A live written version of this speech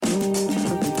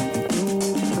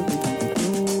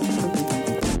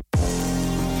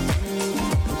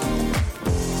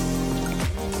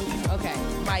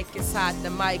The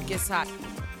mic is hot.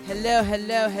 Hello,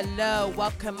 hello, hello.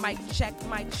 Welcome, mic check,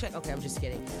 mic check. Okay, I'm just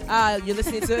kidding. You're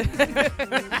listening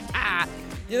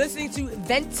to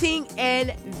Venting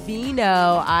and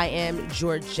Vino. I am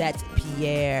Georgette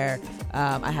Pierre.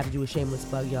 I have to do a shameless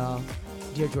plug, y'all.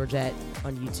 Dear Georgette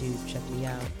on YouTube, check me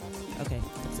out. Okay,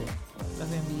 that's it. That's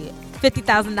gonna be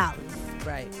 $50,000.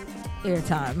 Right.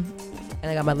 Airtime. And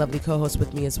I got my lovely co-host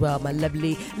with me as well. My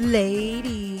lovely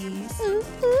ladies. Ooh,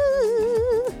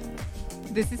 ooh.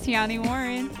 This is Tiani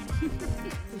Warren.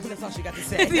 That's all she got to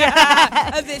say.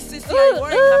 This is Tiani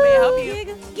Warren. How may I help you?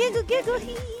 Giggle, giggle,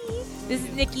 This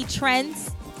is Nikki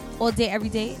Trends. All day, every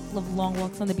day. Love long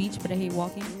walks on the beach, but I hate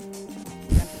walking.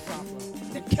 That's the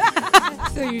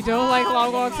problem. So you don't like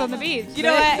long walks on the beach? You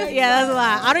know what? Yeah, that's a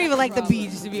lie. I don't even like the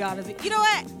beach, to be honest. You know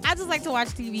what? I just like to watch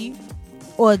TV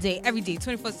all day, every day,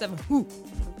 24/7. Oh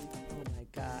my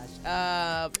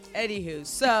gosh. Anywho,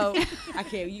 so I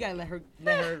can't. You gotta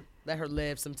let her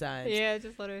live sometimes. Yeah,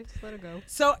 just let her go.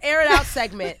 So air it out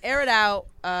segment. Air it out.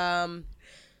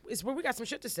 Is where we got some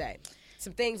shit to say.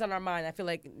 Some things on our mind. I feel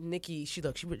like Nikki, she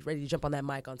was ready to jump on that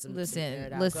mic on some.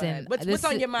 Listen. What's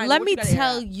on your mind? Let me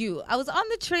tell you. I was on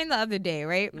the train the other day,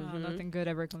 right? Mm-hmm. Nothing good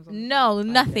ever comes on. No,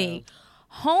 nothing.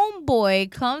 Homeboy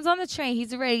comes on the train.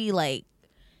 He's already like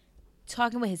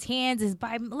talking with his hands, a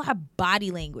lot of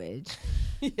body language.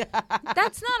 Yeah.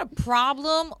 That's not a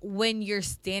problem when you're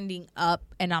standing up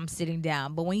and I'm sitting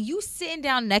down. But when you sitting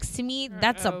down next to me,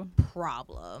 that's a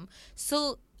problem.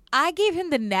 So I gave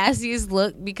him the nastiest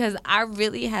look because I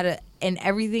really had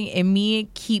everything in me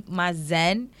keep my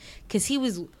zen. Because he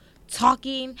was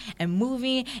talking and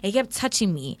moving and he kept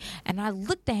touching me. And I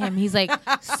looked at him. He's like,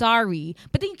 sorry.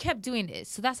 But then you kept doing this.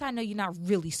 So that's how I know you're not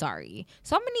really sorry.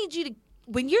 So I'm going to need you to,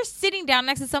 when you're sitting down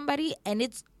next to somebody and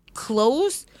it's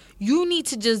close, you need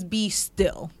to just be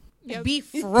still. Yep. Be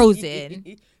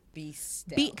frozen. Be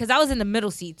still. Because I was in the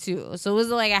middle seat too, so it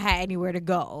wasn't like I had anywhere to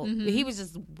go. Mm-hmm. He was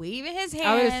just waving his hands.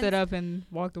 I would have stood up and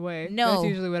walked away. No, that's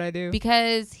usually what I do.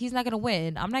 Because he's not gonna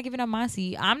win. I'm not giving up my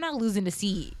seat. I'm not losing the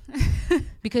seat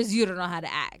because you don't know how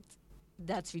to act.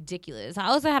 That's ridiculous. I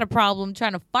also had a problem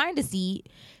trying to find a seat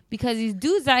because these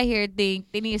dudes out here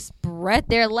think they need to spread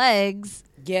their legs.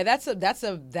 Yeah,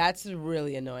 that's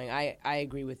really annoying. I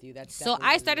agree with you. So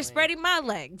I started spreading my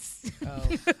legs.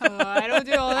 I don't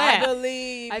do all that. I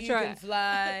believe you can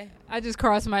fly. I just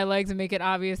cross my legs and make it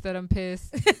obvious that I'm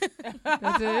pissed. That's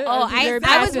it. Oh, I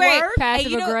was wearing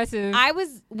passive aggressive. I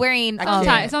was wearing.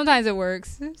 Sometimes it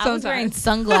works. I was wearing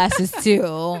sunglasses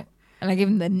too. And I gave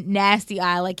him the nasty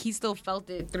eye, like he still felt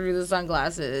it through the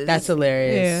sunglasses. That's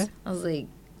hilarious. Yeah. I was like,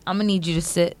 I'm gonna need you to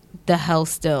sit the hell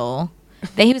still.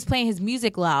 Then he was playing his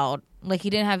music loud, like he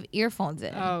didn't have earphones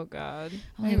in. Oh God!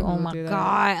 I'm like, oh my God!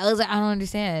 I was like, I don't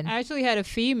understand. I actually had a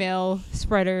female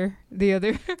spreader the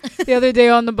other day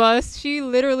on the bus. She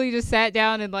literally just sat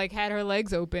down and like had her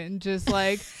legs open, just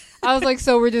like. I was like,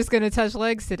 so we're just going to touch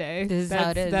legs today. This is how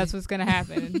it is. That's what's going to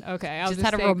happen. Okay. I'll just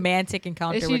had a romantic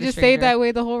encounter with a stranger. She just stayed that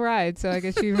way the whole ride, so I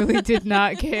guess she really did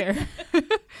not care.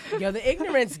 Yo, the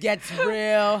ignorance gets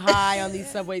real high on these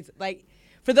subways. Like,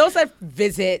 for those that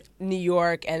visit New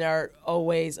York and are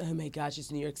always, oh my gosh,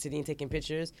 it's New York City and taking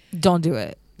pictures. Don't do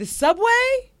it. The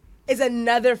subway is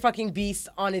another fucking beast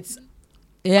on its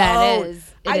Yeah, it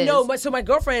is. I know. So one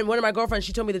of my girlfriends,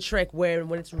 she told me the trick where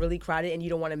when it's really crowded and you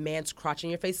don't want a man's crotch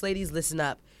in your face, ladies, listen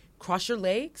up. Cross your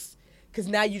legs, because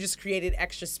now you just created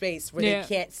extra space where they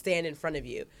can't stand in front of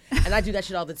you. And I do that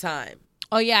shit all the time.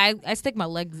 Oh, yeah, I stick my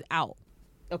legs out.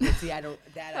 Okay, see, I don't.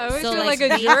 I always feel like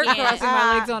a jerk crossing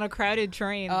my legs on a crowded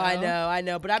train. Oh, I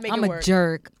know, but I make it work. I'm a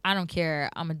jerk. I don't care.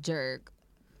 I'm a jerk.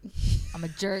 I'm a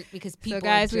jerk because people. So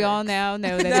guys, we all now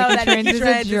know that Nikki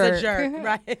Trends is a jerk.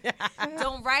 Right?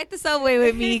 Don't ride the subway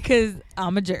with me because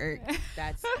I'm a jerk.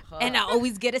 That's and I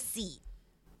always get a seat.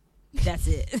 That's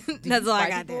it. That's all I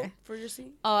got there. For your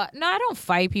seat? No, I don't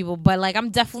fight people, but like I'm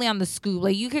definitely on the scoop.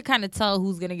 Like you could kind of tell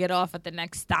who's gonna get off at the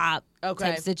next stop.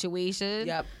 Type situation.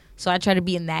 Yep. So I try to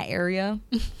be in that area.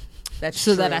 That's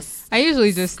so true. That I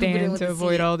usually just stand to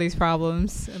avoid all these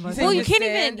problems. Well, you can't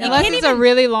even. Unless it's a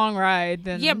really long ride.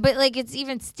 Then yeah, but like it's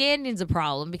even standing's a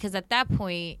problem because at that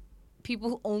point,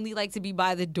 people only like to be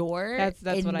by the door. That's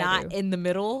and what not I do. in the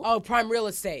middle. Oh, prime real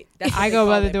estate. That's I go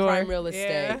by the door. Prime real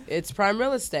estate. Yeah. It's prime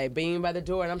real estate. Being by the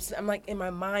door, and I'm like in my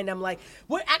mind, I'm like,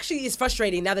 what actually is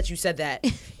frustrating now that you said that?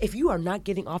 If you are not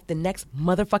getting off the next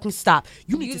motherfucking stop,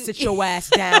 you need to sit your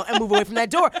ass down and move away from that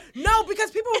door. No,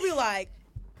 because people will be like.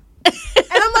 And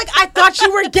I'm like, I thought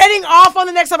you were getting off on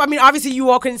the next stop. I mean, obviously you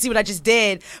all couldn't see what I just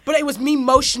did, but it was me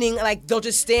motioning, like they'll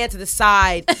just stand to the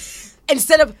side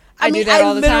instead of. I mean, do that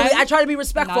all the literally, time. I try to be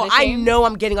respectful. Not I ashamed. know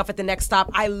I'm getting off at the next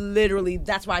stop. I literally,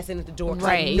 that's why I stand at the door. 'Cause I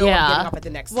Right, know I'm yeah. getting off at the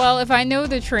next stop. Well, if I know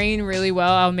the train really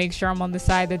well, I'll make sure I'm on the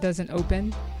side that doesn't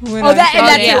open. When Oh, I'm that and that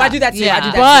starting. too. yeah. I do that too. Yeah. I do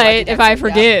that But too. I do that if I too, yeah.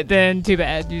 forget, then too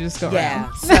bad. You just go Yeah.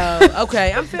 around. So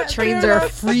okay, I'm fair. Trains fair are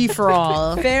enough. free for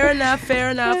all. Fair enough.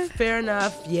 Fair enough. Fair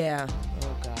enough. Yeah.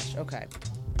 Oh gosh. Okay.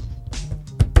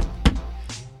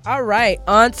 All right,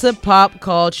 on to pop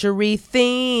culture-y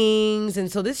things.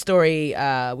 And so this story,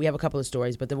 we have a couple of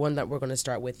stories, but the one that we're going to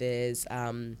start with is,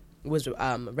 read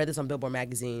this on Billboard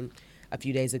magazine a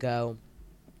few days ago,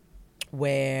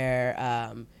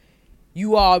 where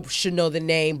you all should know the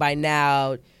name by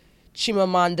now,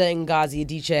 Chimamanda Ngozi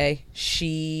Adichie.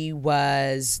 She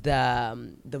was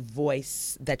the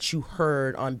voice that you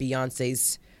heard on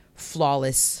Beyonce's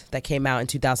Flawless that came out in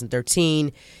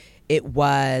 2013. It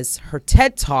was her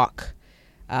TED Talk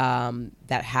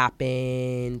that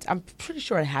happened. I'm pretty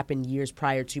sure it happened years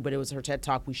prior to, but it was her TED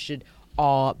Talk. We should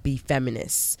all be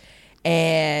feminists.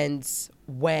 And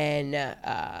when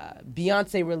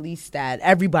Beyonce released that,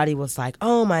 everybody was like,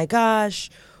 "Oh my gosh,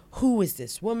 who is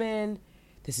this woman?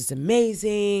 This is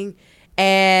amazing."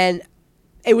 And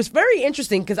it was very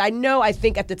interesting because I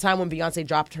think at the time when Beyonce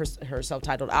dropped her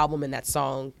self-titled album and that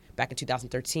song back in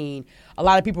 2013, a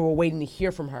lot of people were waiting to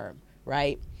hear from her,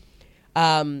 right?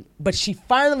 But she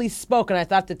finally spoke, and I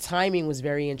thought the timing was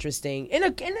very interesting in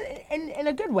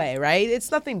a good way, right? It's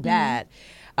nothing bad.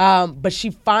 But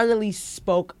she finally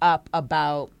spoke up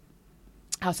about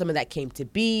how some of that came to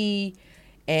be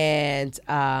and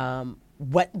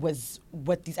what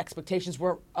these expectations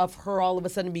were of her all of a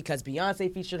sudden because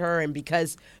Beyonce featured her and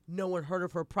because no one heard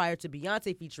of her prior to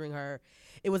Beyonce featuring her.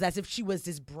 It was as if she was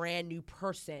this brand new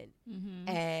person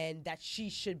and that she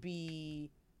should be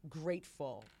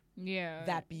grateful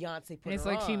that Beyonce put And it's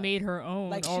her like on. she made her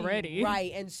own already.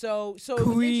 Right. And so it was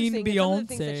Queen interesting. 'Cause some of the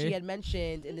things that Beyonce. she had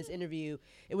mentioned in this interview,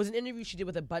 it was an interview she did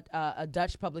with a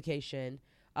Dutch publication,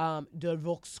 De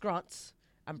Volkskrant.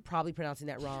 I'm probably pronouncing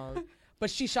that wrong. But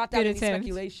she shot down Good any attempt.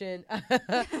 speculation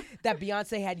that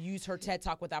Beyonce had used her TED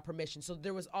Talk without permission. So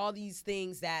there was all these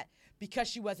things that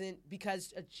because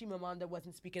Chimamanda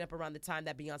wasn't speaking up around the time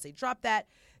that Beyonce dropped that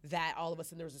all of a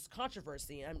sudden there was this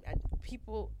controversy and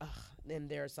people and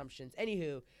their assumptions.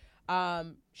 Anywho,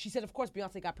 she said, of course,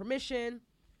 Beyonce got permission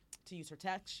to use her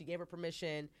text. She gave her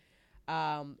permission,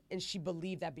 and she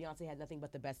believed that Beyonce had nothing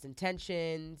but the best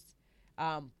intentions.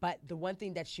 But the one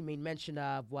thing that she made mention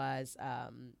of was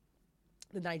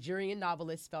the Nigerian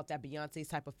novelist felt that Beyonce's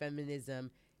type of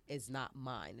feminism is not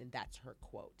mine, and that's her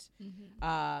quote.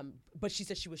 But she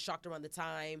said she was shocked around the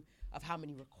time of how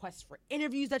many requests for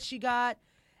interviews that she got.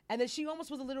 And then she almost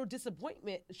was a little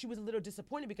disappointed. She was a little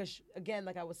disappointed because, again,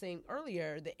 like I was saying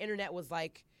earlier, the internet was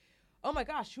like, oh my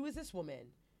gosh, who is this woman?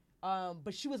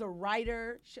 But she was a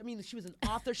writer. She was an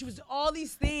author. She was all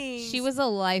these things. She was a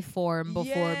life form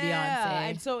before Yeah. Beyonce.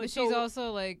 And so But she's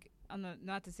also like,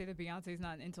 not to say that Beyonce's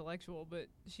not an intellectual, but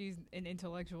she's an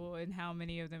intellectual in how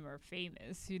many of them are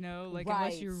famous, Like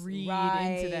unless you read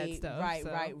into that stuff.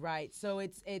 Right. So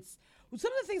it's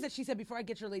some of the things that she said before I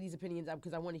get your ladies' opinions,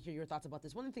 because I want to hear your thoughts about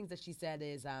this. One of the things that she said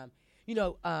is,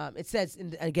 it says,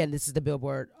 again, this is the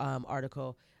Billboard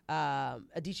article,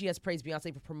 Adichie has praised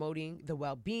Beyonce for promoting the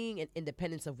well-being and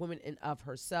independence of women and of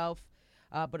herself.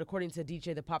 But according to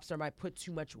Adichie, the pop star might put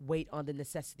too much weight on the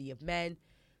necessity of men.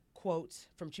 Quote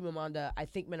from Chimamanda, I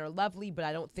think men are lovely, but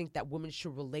I don't think that women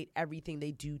should relate everything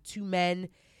they do to men.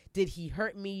 Did he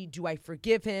hurt me? Do I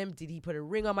forgive him? Did he put a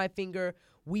ring on my finger?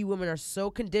 We women are so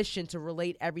conditioned to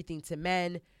relate everything to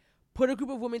men. Put a group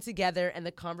of women together and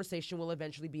the conversation will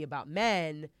eventually be about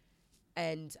men.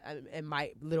 And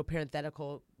my little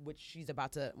parenthetical, which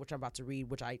I'm about to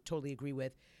read, which I totally agree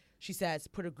with. She says,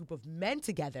 put a group of men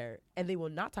together and they will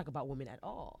not talk about women at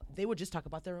all. They will just talk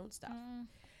about their own stuff.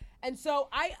 And so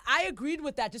I agreed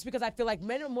with that just because I feel like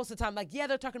men most of the time, like, yeah,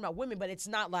 they're talking about women, but it's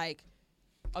not like,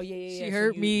 oh, yeah. She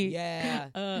hurt me. Yeah.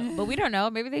 But we don't know.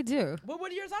 Maybe they do.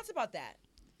 What are your thoughts about that?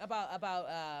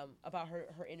 About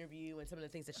her interview and some of the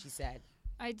things that she said?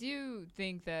 I do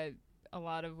think that a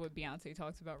lot of what Beyonce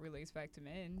talks about relates back to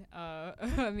men.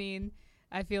 I mean,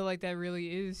 I feel like that really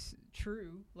is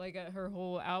true. Like her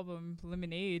whole album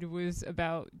Lemonade was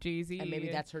about Jay-Z. And maybe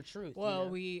that's her truth. Well,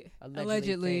 we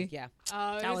allegedly. think, yeah.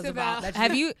 That was about.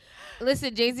 Have you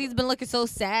listen? Jay-Z's been looking so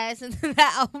sad since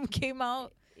that album came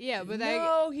out. Yeah, but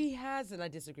no, he hasn't. I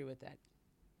disagree with that.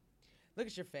 Look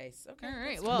at your face. Okay. All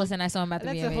right. Well, Listen, I saw him at the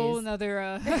that's VMAs. a whole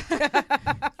nother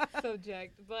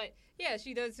subject. But yeah,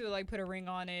 she does to like put a ring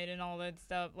on it and all that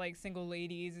stuff. Like single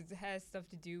ladies, it has stuff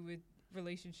to do with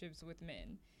relationships with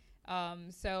men.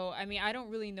 So I mean, I don't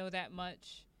really know that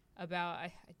much about.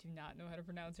 I do not know how to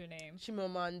pronounce her name.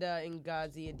 Chimamanda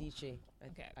Ngozi Adichie.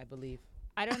 Okay. I believe.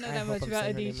 I don't know I that hope much I'm about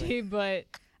saying her name Adichie, but.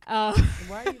 Why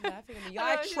are you laughing at me? I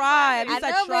I know, she's tried. laughing. At least I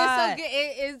know, I tried. but it's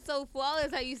so good. It's so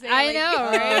flawless how you say it. I like- know,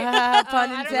 right? Pun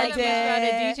I don't know that much about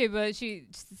intended. Adichie, but she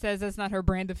says that's not her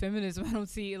brand of feminism. I don't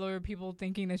see a lot of people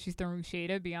thinking that she's throwing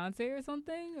shade at Beyonce or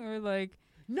something, or like.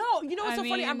 No, you know what's I so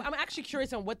funny? I'm mean- actually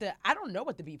curious on I don't know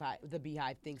what the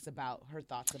Beehive thinks about her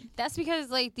thoughts. That's because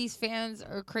like these fans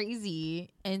are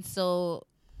crazy, and so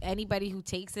anybody who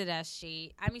takes it as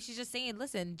shade, I mean, she's just saying,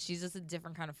 listen, she's just a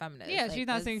different kind of feminist. Yeah, Like, she's not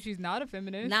that's- saying she's not a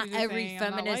feminist. Not She's just every saying,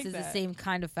 I'm not feminist like is the that. same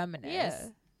kind of feminist. Yeah,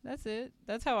 that's it.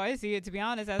 That's how I see it. To be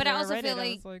honest, But I after also read feel it, I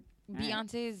like was like, alright.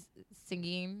 Beyonce is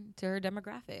singing to her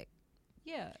demographic.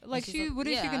 Yeah, like she's what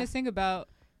is she yeah. gonna sing about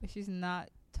if she's not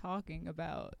talking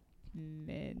about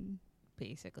men?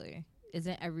 Basically,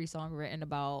 isn't every song written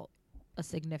about a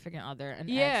significant other, an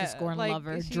Yeah, ex, a scorned like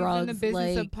lover, she's drugs? in the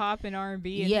business like, of pop and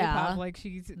R&B and Yeah, hip hop. Like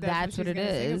that's what what it she's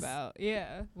gonna sing is. about.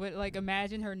 Yeah, like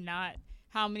imagine her not.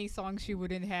 How many songs she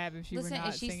wouldn't have if she Listen, were if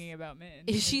not she's- singing about men?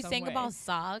 if in she some sang way. about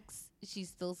socks, she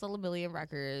still sell a million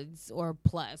records or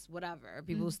plus, whatever.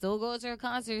 People Mm. still go to her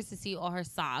concerts to see all her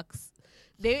socks.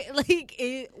 They like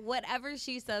it. Whatever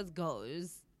she says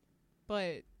goes.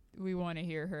 But we want to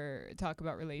hear her talk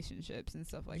about relationships and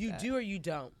stuff like you that. do or you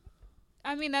don't.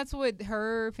 I mean, that's what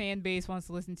her fan base wants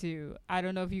to listen to. I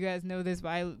don't know if you guys know this, but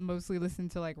I mostly listen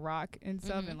to like rock and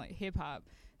stuff and like hip hop.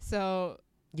 So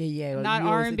Yeah. not we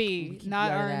always R&B, keep not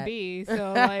you out of that. R&B.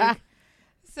 So like,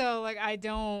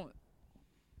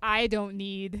 I don't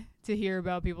need to hear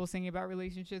about people singing about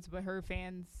relationships, but her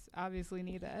fans obviously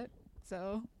need that.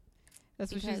 So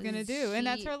that's what she's gonna Because do, and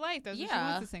that's she- her life. That's what she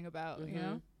yeah. wants to sing about. You Mhm.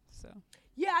 know. So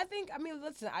Yeah, I think. I mean,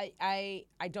 listen, I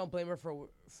don't blame her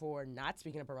for not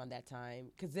speaking up around that time,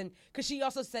 because she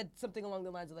also said something along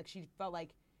the lines of like she felt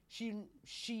like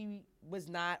she was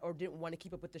not or didn't want to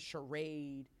keep up with the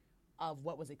charade of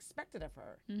what was expected of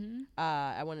her.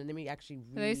 Let me actually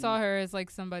read. they saw her as like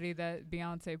somebody that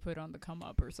Beyonce put on the come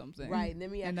up or something. Right, let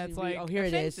me And actually that's read. like Oh, here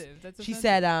it is. offensive. That's She offensive.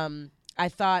 said, I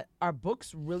thought, are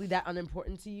books really that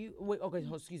unimportant to you? Wait, okay,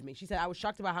 excuse me. She said, I was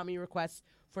shocked about how many requests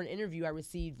for an interview I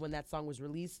received when that song was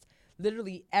released.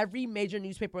 Literally every major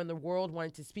newspaper in the world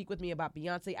wanted to speak with me about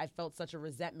Beyonce. I felt such a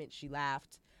resentment. She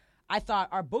laughed. I thought,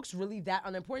 are books really that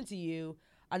unimportant to you?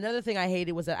 Another thing I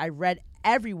hated was that I read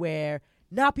everywhere,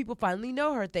 now people finally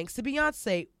know her thanks to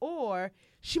Beyonce, or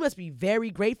she must be very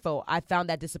grateful. I found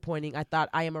that disappointing. I thought,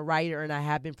 I am a writer and I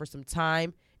have been for some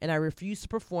time, and I refuse to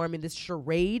perform in this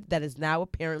charade that is now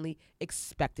apparently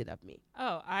expected of me.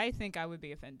 Oh, I think I would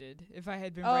be offended if I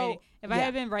had been Oh, writing. If I yeah.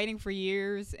 had been writing for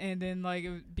years and then like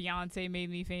Beyonce made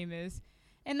me famous,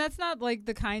 and that's not like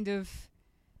the kind of.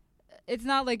 It's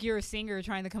not like you're a singer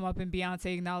trying to come up and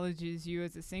Beyonce acknowledges you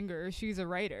as a singer. She's a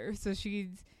writer, so she's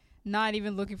not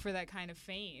even looking for that kind of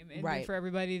fame, and then Right. for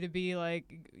everybody to be like,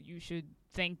 you should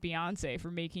thank Beyonce for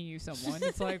making you someone.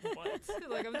 It's like what?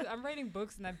 Like I'm writing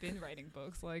books and I've been writing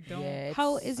books. Like don't. Yeah,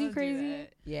 How it's- is he don't do crazy?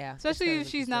 that. Yeah. Especially it's kind if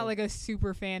of she's not interesting. like a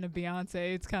super fan of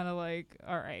Beyonce, it's kind of like,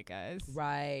 all right, guys.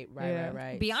 Right. Yeah.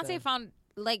 Beyonce So- found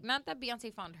like not that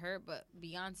Beyonce found her, but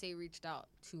Beyonce reached out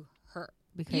to her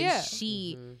because Yeah.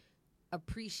 she Mhm.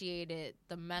 appreciated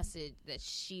the message that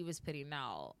she was putting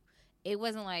out. It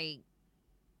wasn't like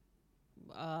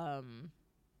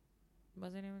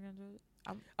what's her name again?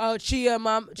 Oh,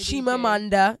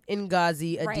 Chimamanda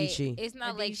Ngozi Adichie. It's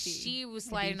not like Adichie. she was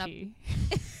sliding Adichie.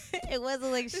 up. It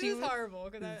wasn't like This she is was horrible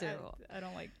because This is terrible. I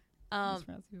don't like. um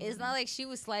mispronouncing it's people's not names. like she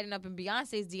was sliding up in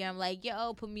Beyonce's DM like,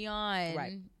 yo, put me on.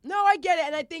 Right. No, I get it,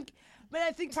 and I think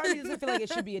part of me doesn't feel like it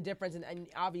should be a difference, and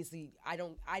obviously,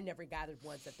 I never gathered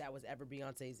once that was ever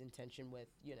Beyonce's intention with,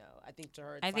 I think to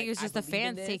her, it's I think like, it was just the believe in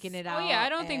fans this. taking it Oh out. yeah, I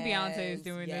don't think Beyonce is And,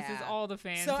 doing this. It's yeah. all the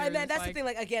fans. So, who and are then just that's like, the thing.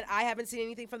 Like again, I haven't seen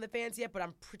anything from the fans yet, but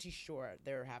I'm pretty sure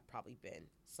there have probably been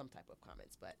some type of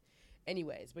comments. But,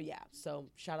 anyways, but yeah. So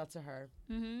shout out to her,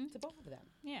 Mhm. to both of them.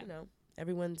 Yeah.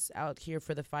 Everyone's out here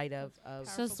for the fight of It's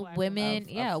Powerful just black women, women.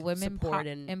 yeah, of women support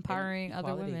and empowering other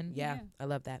equality. women. Yeah, Yeah. I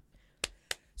love that.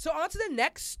 So on to the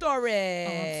next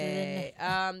story.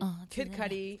 On to Kid the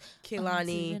Cudi, On to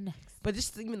Kehlani, the next. but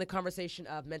just even the conversation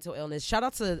of mental illness. Shout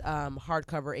out to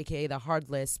Hardcover, aka the Hard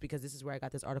List, because this is where I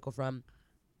got this article from.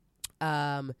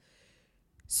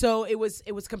 So it was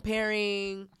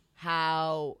comparing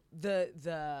how the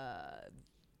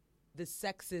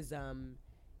sexism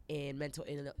in mental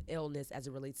illness as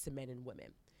it relates to men and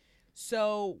women.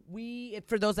 So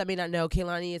for those that may not know,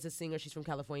 Kehlani is a singer. She's from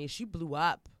California. She blew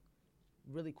up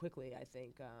really quickly, I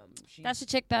think. That's the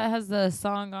chick that has the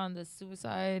song on the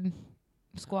Suicide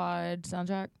Squad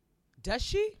soundtrack. Does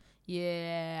she?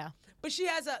 Yeah. But she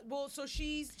has so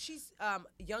she's a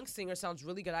young singer, sounds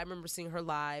really good. I remember seeing her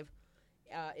live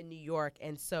in New York,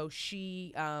 and so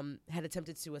she had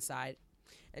attempted suicide,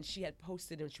 and she had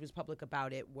posted, and she was public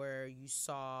about it, where you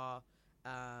saw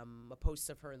a post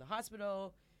of her in the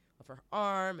hospital, of her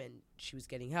arm, and she was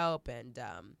getting help, and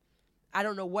I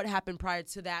don't know what happened prior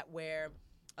to that, where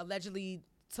allegedly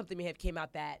something may have came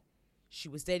out that she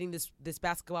was dating this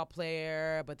basketball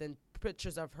player, but then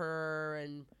pictures of her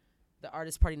and the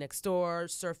artist Party Next Door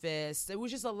surfaced. It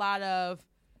was just a lot of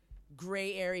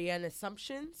gray area and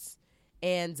assumptions.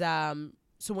 And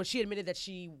so when she admitted that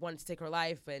she wanted to take her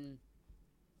life and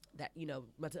that,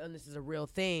 mental illness is a real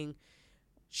thing,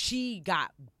 she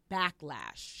got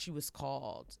backlash. She was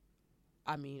called,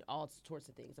 all sorts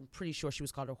of things. I'm pretty sure she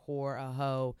was called a whore, a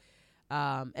hoe.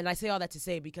 And I say all that to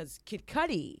say because Kid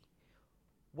Cudi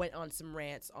went on some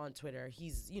rants on Twitter.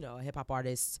 He's, a hip-hop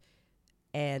artist.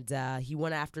 And he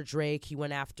went after Drake. He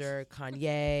went after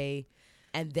Kanye.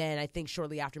 And then I think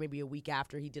shortly after, maybe a week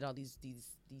after, he did all these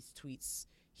tweets.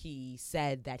 He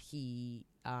said that he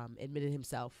admitted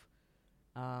himself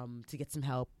to get some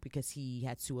help because he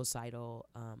had suicidal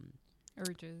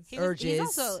urges. He's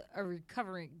also a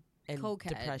recovering and cokehead.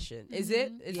 Depression. Is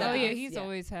it? He's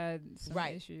always had some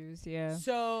issues. Yeah.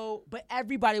 So, but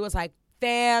everybody was like,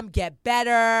 "Fam, get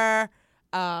better."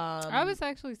 I was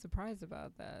actually surprised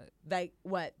about that. Like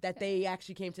what? That they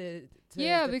actually came to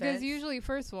yeah, his because defense? usually,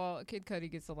 first of all, Kid Cudi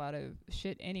gets a lot of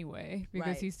shit anyway because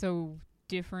Right. he's so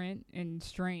different and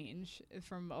strange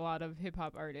from a lot of hip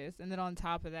hop artists, and then on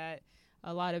top of that,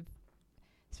 a lot of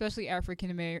especially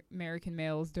African American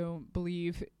males don't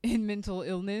believe in mental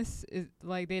illness.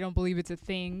 Like they don't believe it's a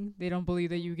thing. They don't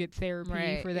believe that you get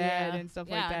therapy for that and stuff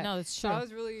like that. No, it's true. So I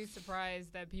was really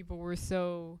surprised that people were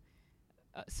so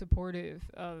supportive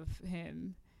of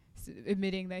him,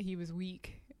 admitting that he was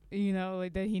weak,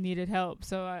 like that he needed help.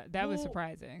 So that was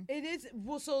surprising. It is.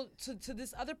 Well, so to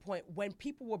this other point, when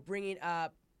people were bringing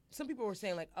up, some people were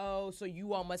saying like, "Oh, so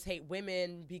you all must hate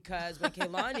women because when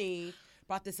Kehlani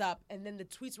brought this up," and then the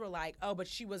tweets were like, "Oh, but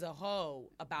she was a hoe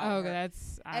about her."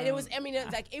 That's and it was.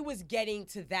 It was getting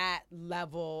to that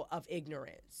level of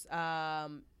ignorance.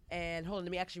 And hold on,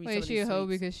 let me actually read some of these she a hoe tweets.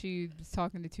 because she was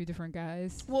talking to two different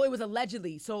guys? Well, it was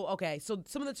allegedly. So, okay. So,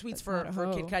 some of the tweets for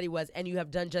Kid Cudi was, "And you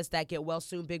have done just that. Get well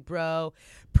soon, big bro.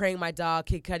 Praying my dog,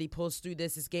 Kid Cudi, pulls through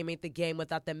this. This game ain't the game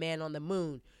without the man on the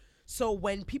moon." So,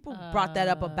 when people brought that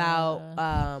up about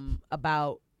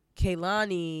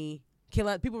Kehlani,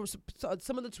 people were,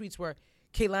 some of the tweets were,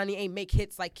 "Kehlani ain't make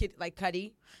hits like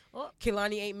Cudi.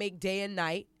 Kehlani ain't make day and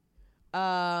night."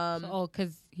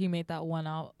 Because he made that one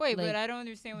out. Wait, but I don't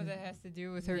understand what that has to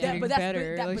do with her Yeah, getting but that's-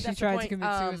 better. but Like that's she the tried point. to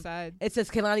commit suicide. It says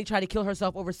Kehlani tried to kill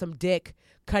herself over some dick.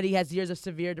 Cudi has years of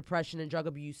severe depression and drug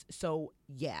abuse. So,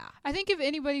 yeah. I think if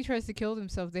anybody tries to kill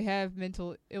themselves, they have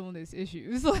mental illness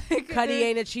issues. Like Cudi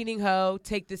ain't a cheating hoe.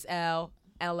 Take this L.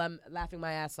 I'm laughing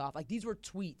my ass off. Like, these were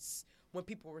tweets when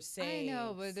people were saying. I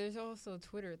know, but there's also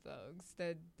Twitter thugs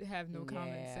that have no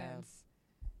common sense.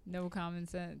 No common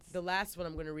sense. The last one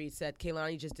I'm going to read said,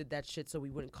 Kehlani just did that shit so we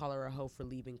wouldn't call her a hoe for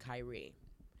leaving Kyrie.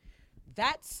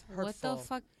 That's hurtful. What the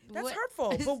fuck? That's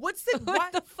hurtful. But what's the...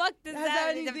 what the fuck does has that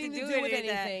have anything to do with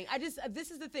anything?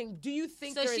 This is the thing. Do you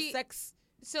think So there she- is sex...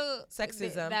 So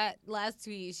Sexism. That last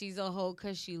tweet, she's a hoe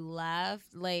because she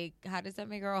laughed. Like, how does that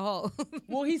make her a hoe?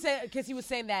 Well, he said... Because he was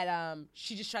saying that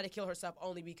she just tried to kill herself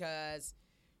only because...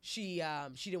 She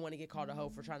didn't want to get called a hoe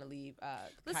for trying to leave.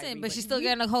 Listen, Kyrie, but she's still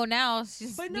getting a hoe now.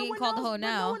 She's but being called a hoe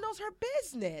now. No one knows her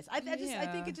business. I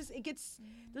think it gets.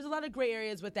 There's a lot of gray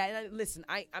areas with that. And listen,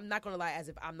 I'm not gonna lie, as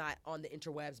if I'm not on the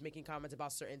interwebs making comments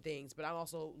about certain things, but I'm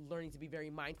also learning to be very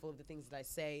mindful of the things that I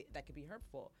say that could be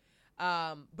hurtful.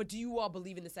 But do you all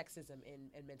believe in the sexism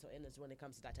and mental illness when it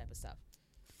comes to that type of stuff?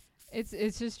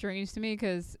 It's just strange to me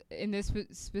because in this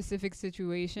specific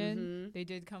situation, they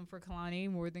did come for Kehlani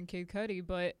more than Kid Cudi,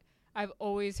 but I've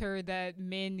always heard that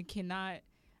men cannot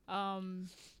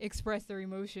express their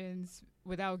emotions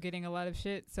without getting a lot of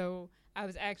shit. So I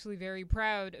was actually very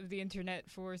proud of the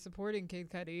internet for supporting Kid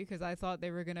Cudi because I thought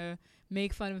they were going to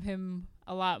make fun of him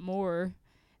a lot more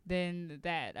than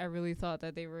that. I really thought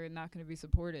that they were not going to be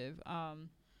supportive.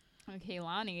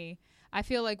 Kehlani, I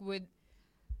feel like would...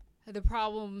 The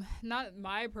problem, not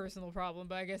my personal problem,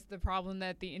 but I guess the problem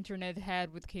that the internet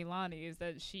had with Kehlani is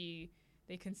that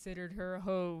they considered her a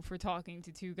hoe for talking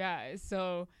to two guys.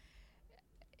 So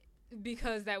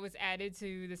because that was added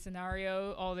to the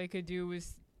scenario, all they could do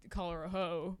was call her a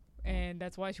hoe. and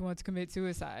that's why she wants to commit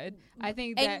suicide. I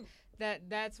think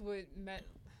that's what meant.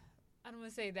 I don't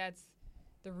want to say that's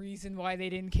the reason why they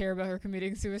didn't care about her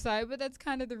committing suicide, but that's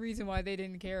kind of the reason why they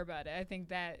didn't care about it. I think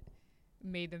that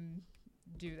made them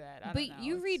do that. I don't know.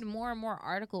 You read more and more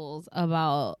articles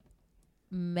about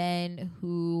men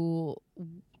who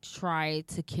try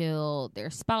to kill their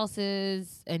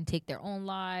spouses and take their own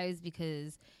lives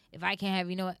because if I can't have,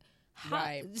 you know what?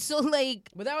 Right. So like,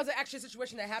 but that was actually a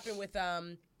situation that happened with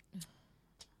the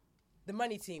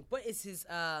Money Team. What is his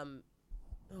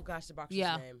oh gosh, the boxer's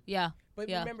name. Yeah. But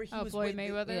remember he was Floyd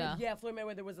Mayweather. Yeah, Floyd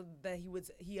Mayweather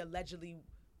he allegedly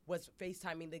was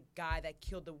FaceTiming the guy that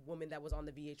killed the woman that was on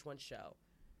the VH1 show.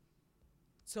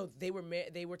 So they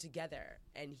were together,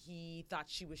 and he thought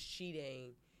she was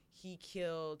cheating. He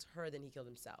killed her, then he killed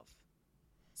himself.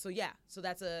 So yeah,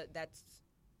 that's.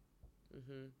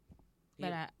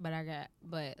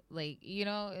 But like, you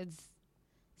know, it's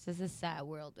just a sad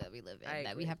world that we live in,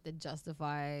 that we have to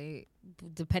justify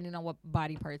depending on what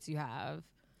body parts you have.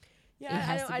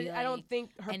 Yeah, I don't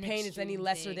think her pain is any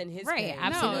lesser than his pain. Right,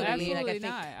 absolutely. No, absolutely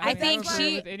not.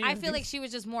 I feel like she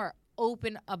was just more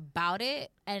open about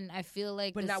it, and I feel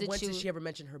like but not once did she ever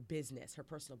mention her business, her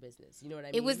personal business. You know what I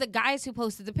mean? It was the guys who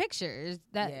posted the pictures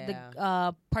that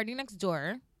the Party Next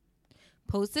Door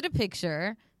posted a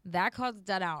picture that caused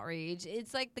that outrage.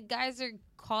 It's like the guys are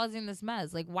causing this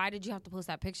mess. Like, why did you have to post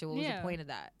that picture? What was the point of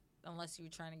that? Unless you were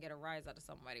trying to get a rise out of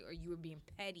somebody or you were being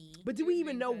petty. But do we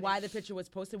even know why the picture was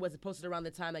posted? Was it posted around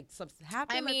the time like something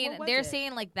happened? I mean, they're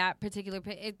saying like that particular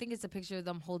I think it's a picture of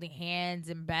them holding hands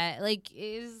in bed. Like,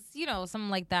 is, you know, something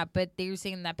like that. But they were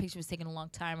saying that picture was taken a long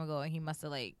time ago and he must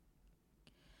have like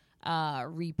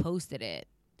reposted it.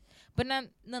 But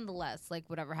nonetheless, like,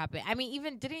 whatever happened. I mean,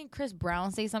 even didn't Chris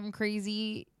Brown say something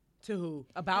crazy? To who?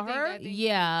 About her?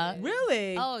 Yeah.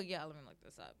 Really? Oh, yeah. Let me look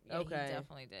this up. Yeah, okay. He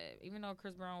definitely did. Even though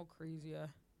Chris Brown was crazy.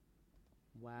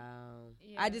 Wow.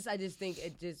 Yeah. I just think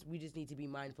we just need to be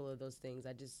mindful of those things.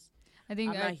 I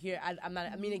think I'm not here. I'm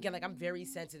not. I mean, again, like, I'm very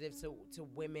sensitive to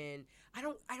women. I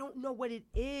don't know what it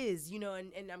is, you know,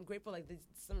 and I'm grateful like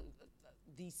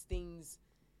these things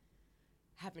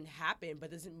haven't happened,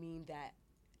 but doesn't mean that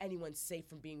anyone's safe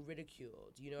from being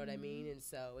ridiculed. You know what I mean? And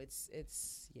so it's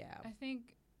yeah. I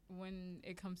think when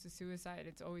it comes to suicide,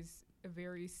 it's always a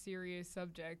very serious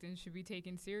subject and should be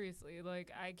taken seriously.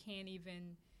 Like, I can't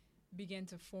even begin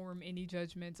to form any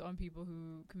judgments on people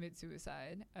who commit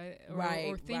suicide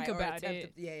or think about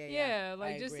it. Yeah.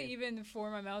 Like, just to even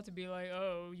form my mouth to be like,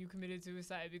 oh, you committed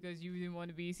suicide because you didn't want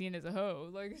to be seen as a hoe.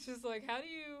 Like, it's just like, how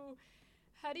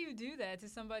do you do that to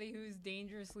somebody who's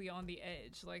dangerously on the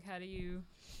edge? Like, how do you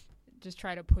just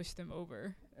try to push them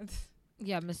over?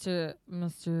 Yeah, Mr.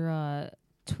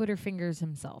 Twitter fingers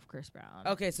himself, Chris Brown.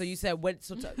 Okay, so you said what?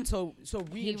 So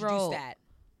reintroduce that.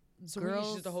 So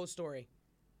reintroduce the whole story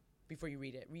before you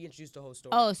read it. Reintroduce the whole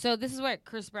story. Oh, so this is what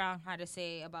Chris Brown had to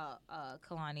say about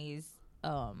Kalani's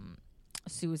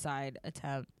suicide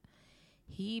attempt.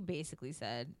 He basically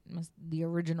said, the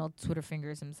original Twitter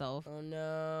fingers himself. Oh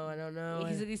no, I don't know.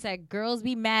 He said, girls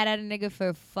be mad at a nigga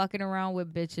for fucking around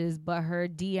with bitches, but her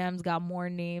DMs got more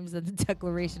names than the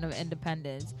Declaration of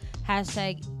Independence.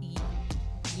 Hashtag,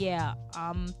 yeah,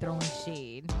 I'm throwing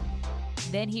shade.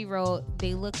 Then he wrote,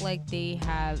 they look like they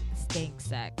have stank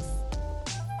sex.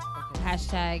 Okay.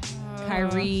 Hashtag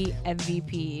Kyrie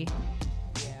MVP.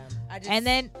 Yeah. And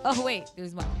then, oh wait,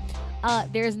 there's one.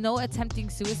 There's no attempting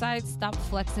suicide. Stop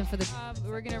flexing for the.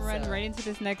 We're gonna run right into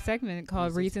this next segment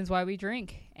called "Reasons Why We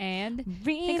Drink," and I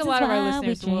think a lot of our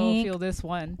listeners will feel this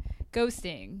one: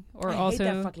 ghosting, or I also,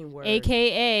 hate that fucking word.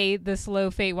 AKA the slow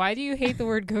fade. Why do you hate the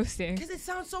word ghosting? Because it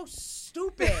sounds so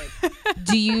stupid.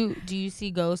 Do you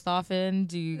see Ghost often?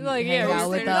 Do you like hang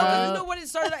out with them? You know what it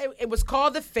started? It was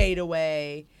called the fade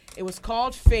away. It was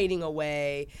called fading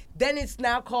away. Then it's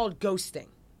now called ghosting.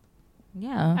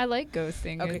 Yeah, I like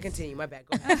ghosting. Okay, continue. My bad.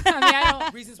 Go ahead. I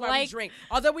don't reasons why we drink.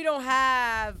 Although we don't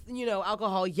have,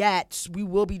 alcohol yet, we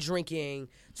will be drinking.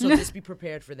 So just be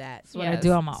prepared for that. That's what I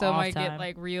do on my off time. So I might get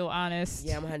like real honest.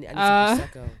 Yeah, I need some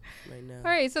Prosecco right now. All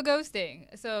right, so ghosting.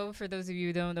 So for those of you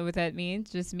who don't know what that means,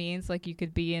 just means like you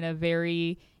could be in a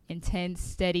very intense,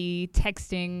 steady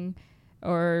texting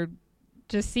or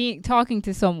just talking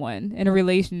to someone in a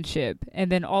relationship, and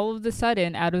then all of a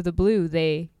sudden, out of the blue,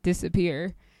 they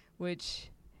disappear. Which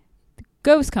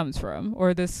ghost comes from,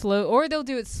 or they'll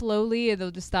do it slowly and they'll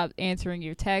just stop answering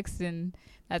your texts, and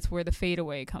that's where the fade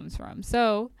away comes from.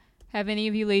 So, have any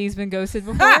of you ladies been ghosted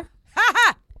before?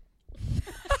 I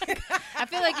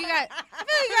feel like you got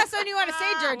something you want to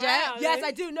say, Georgette. Wow, yes, I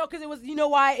do. No, because it was, you know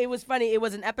why? It was funny. It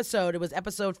was an episode. It was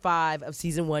episode 5 of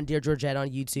season 1, Dear Georgette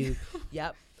on YouTube.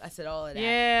 Yep. I said all of that.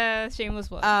 Yeah, shameless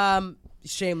plug.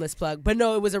 Shameless plug. But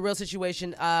no, it was a real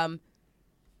situation.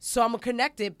 So I'm gonna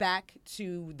connect it back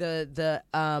to the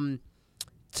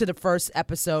first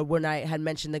episode when I had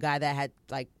mentioned the guy that had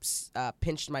like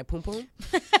pinched my poom poom.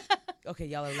 Okay,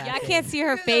 y'all are laughing. I can't see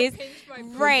her face.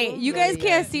 Right, you guys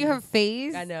can't see her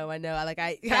face. I know.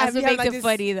 That's what makes it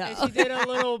funny though. And she did a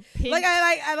little pinch.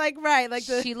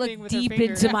 She looked deep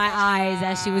into my eyes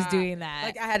as she was doing that.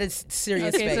 Like I had a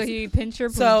serious face. Okay, so he pinched her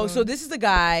poom So this is the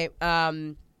guy.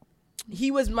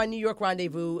 He was my New York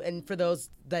rendezvous, and for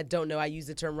those that don't know, I use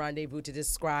the term rendezvous to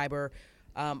describe or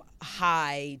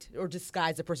hide or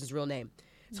disguise a person's real name.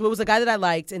 So it was a guy that I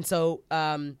liked, and so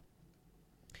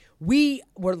we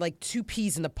were like two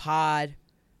peas in the pod,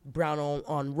 brown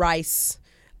on rice,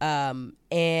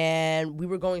 and we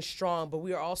were going strong. But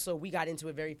we got into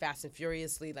it very fast and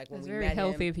furiously. Like when it's we very met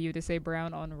healthy him. of you to say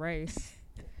brown on rice.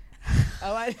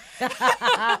 Because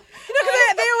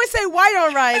they always say white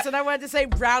on rice, and I wanted to say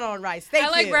brown on rice. Thank you.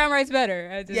 I like brown rice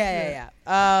better. Yeah.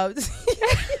 I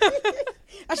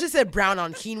should have said brown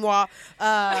on quinoa,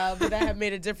 but that have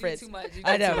made a difference. Too much.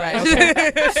 I know, right?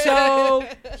 Okay. So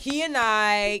he and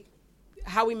I,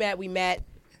 how we met,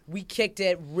 we kicked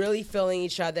it, really feeling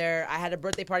each other. I had a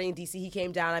birthday party in D.C. He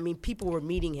came down. I mean, people were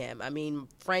meeting him. I mean,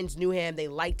 friends knew him. They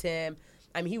liked him.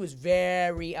 I mean, he was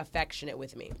very affectionate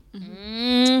with me.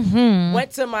 Mm-hmm.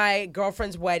 Went to my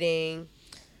girlfriend's wedding,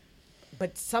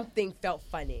 but something felt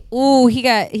funny. Ooh,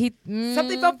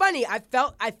 Something felt funny. I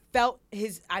felt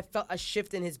a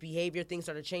shift in his behavior. Things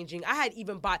started changing. I had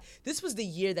even bought. This was the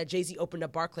year that Jay-Z opened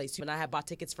up Barclays, and I had bought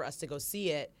tickets for us to go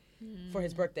see it for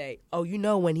his birthday. Oh, you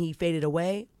know when he faded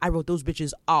away, I wrote those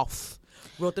bitches off.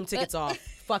 Wrote them tickets off.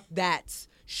 Fuck that.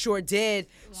 Sure did.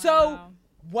 Wow. So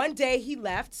one day he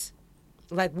left.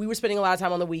 Like, we were spending a lot of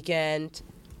time on the weekend,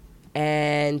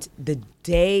 and the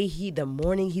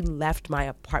morning he left my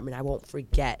apartment, I won't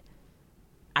forget,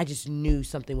 I just knew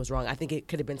something was wrong. I think it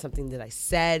could have been something that I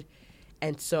said,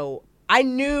 and so I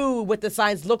knew what the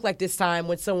signs looked like this time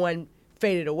when someone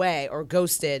faded away or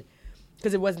ghosted,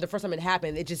 because it wasn't the first time it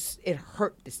happened. It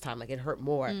hurt this time. Like, it hurt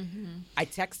more. Mm-hmm. I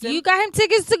texted him. You got him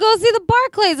tickets to go see the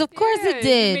Barclays. Of course it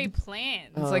did. You made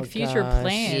plans, future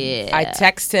plans. Yeah. I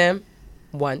texted him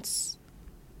once.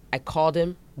 I called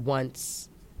him once.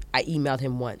 I emailed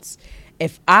him once.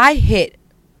 If I hit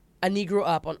a Negro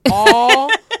up on all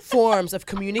forms of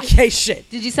communication.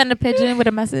 Did you send a pigeon with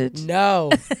a message? No.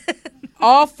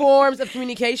 All forms of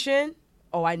communication.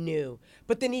 Oh, I knew.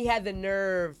 But then he had the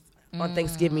nerve on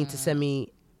Thanksgiving to send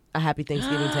me a happy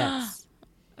Thanksgiving text.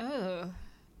 Oh.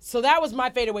 So that was my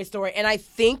fadeaway story. And I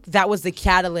think that was the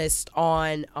catalyst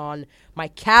on my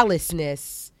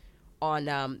callousness.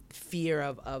 On fear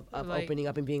of like, opening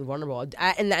up and being vulnerable,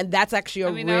 and that's actually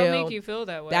a real. That would make you feel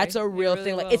that way. That's a real really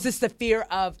thing. will. Like, it's just the fear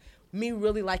of me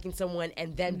really liking someone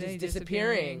and then just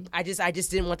disappearing. I just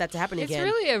didn't want that to happen again.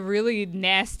 It's really a really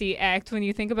nasty act when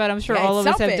you think about it. I'm sure all of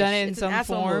us have done it in some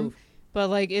form, move. But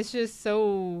like it's just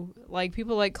so like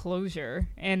people like closure,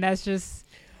 and that's just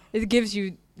it gives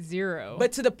you zero.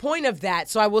 But to the point of that,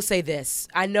 so I will say this: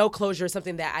 I know closure is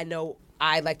something that I know.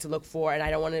 I like to look for, and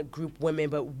I don't want to group women,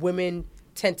 but women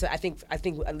tend to, I think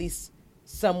at least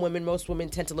some women, most women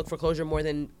tend to look for closure more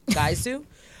than guys do.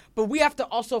 But we have to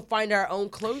also find our own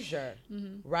closure,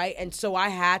 right? And so I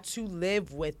had to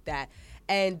live with that.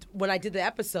 And when I did the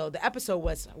episode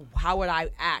was, how would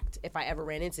I act if I ever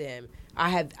ran into him? I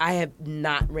have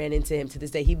not ran into him to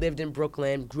this day. He lived in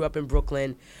Brooklyn, grew up in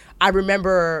Brooklyn. I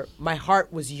remember my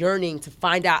heart was yearning to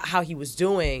find out how he was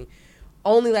doing.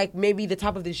 Only like maybe the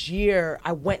top of this year,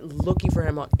 I went looking for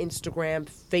him on Instagram,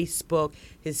 Facebook,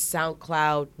 his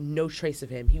SoundCloud, no trace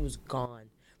of him. He was gone.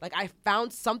 Like I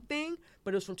found something,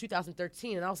 but it was from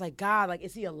 2013, and I was like, God, like,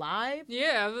 is he alive?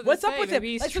 Yeah. What's up with him?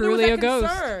 He's like, truly so a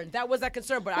ghost. That was that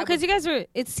concern. But because you guys were,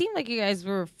 it seemed like you guys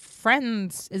were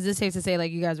friends. Is this safe to say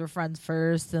like you guys were friends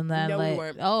first, and then we like,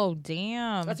 weren't. oh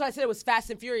damn. That's why I said it was fast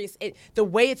and furious. The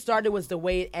way it started was the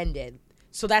way it ended.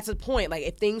 So that's the point. Like,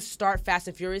 if things start fast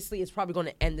and furiously, it's probably going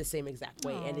to end the same exact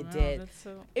way. And it did.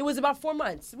 It was about 4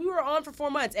 months. We were on for 4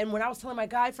 months. And when I was telling my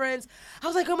guy friends, I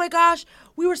was like, oh, my gosh,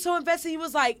 we were so invested. He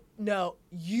was like, no,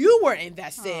 you weren't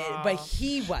invested, but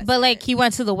he was. But, like, he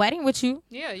went to the wedding with you?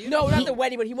 Yeah. No, not the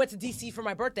wedding, but he went to D.C. for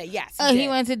my birthday. Yes, he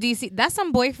went to D.C. That's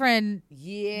some boyfriend.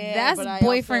 Yeah. That's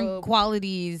boyfriend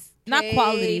qualities. Not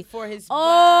quality. For his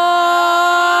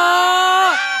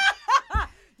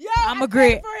Yo, I'm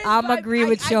agree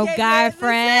with your guy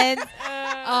friend.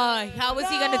 How was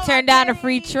he gonna turn down a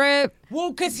free trip?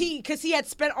 Well, cause he had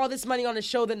spent all this money on the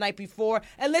show the night before.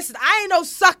 And listen, I ain't no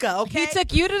sucker, okay? He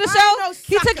took you to the show?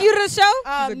 He took you to the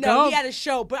show? No, he had a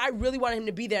show, but I really wanted him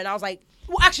to be there. And I was like,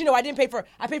 Well, actually, no, I didn't pay for.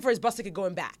 I paid for his bus ticket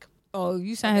going back. Oh,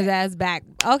 you sent his ass back.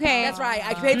 Okay. That's right.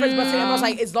 I paid for his bus ticket. I was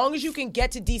like, as long as you can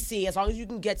get to DC, as long as you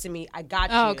can get to me, I got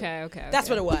you. Oh, okay. That's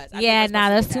what it was. I paid for Yeah, his bus nah,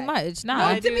 that's ticket too back. much.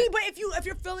 Nah. No, to me, but if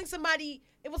you're feeling somebody,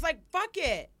 it was like, fuck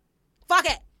it. Fuck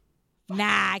it.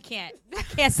 Nah, I can't. I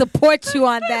can't support you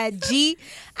on that, G.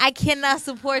 I cannot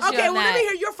support you on Okay, well, that. let me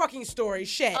hear your fucking story.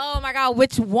 Shit. Oh my God,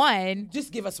 which one?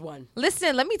 Just give us one.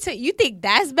 Listen, let me tell you. You think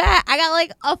that's bad? I got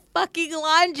like a fucking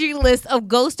laundry list of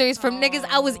ghost stories from niggas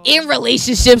I was in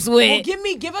relationships with.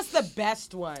 Well, give us the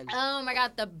best one. Oh my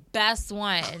God, the best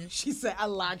one. She said a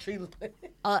laundry list.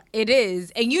 It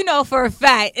is, and you know for a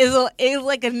fact, it's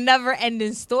like a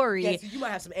never-ending story. Yes, you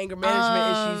might have some anger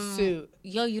management issues too.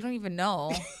 Yo, you don't even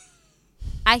know.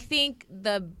 I think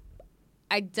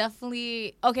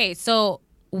okay, so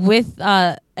with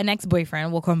an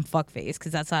ex-boyfriend, we'll call him fuckface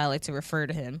because that's how I like to refer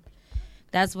to him.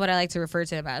 That's what I like to refer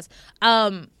to him as.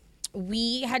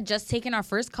 We had just taken our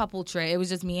first couple trip. It was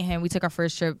just me and him. We took our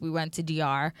first trip. We went to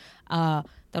DR. Thought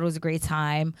it was a great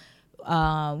time.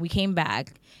 We came back.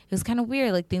 It was kind of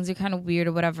weird. Like, things are kind of weird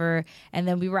or whatever. And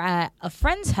then we were at a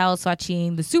friend's house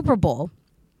watching the Super Bowl.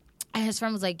 And his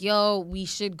friend was like, yo, we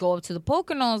should go up to the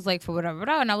Poconos, like, for whatever.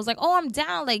 And I was like, oh, I'm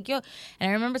down. Like, yo. And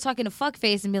I remember talking to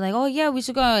Fuckface and being like, oh, yeah, we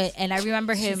should go. And I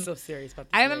remember him. She's so serious about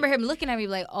this. I remember him looking at me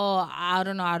like, oh, I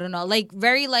don't know. Like,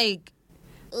 very, like.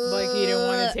 Like he didn't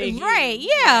want to take you. Right,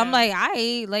 yeah. I'm like,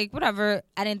 I like, whatever.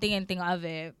 I didn't think anything of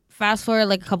it. Fast forward,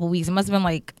 like, a couple weeks. It must have been,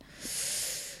 like,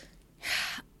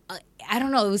 I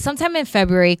don't know. It was sometime in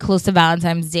February, close to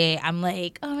Valentine's Day. I'm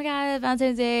like, oh my God,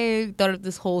 Valentine's Day. Thought of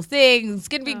this whole thing. It's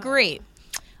going to be great.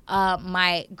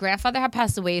 My grandfather had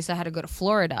passed away, so I had to go to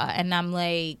Florida. And I'm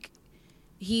like,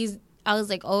 I was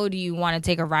like, oh, do you want to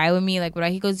take a ride with me? Like,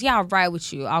 whatever. He goes, yeah, I'll ride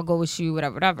with you. I'll go with you,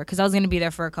 whatever. Because I was going to be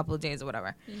there for a couple of days or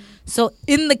whatever. Mm-hmm. So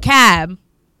in the cab,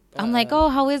 I'm like, oh,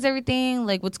 how is everything?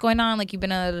 Like, what's going on? Like, you've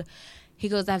been He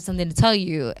goes, I have something to tell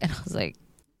you. And I was like,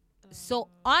 so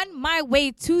on my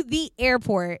way to the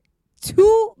airport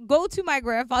to go to my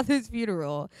grandfather's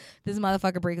funeral, this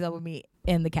motherfucker breaks up with me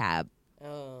in the cab.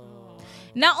 Oh.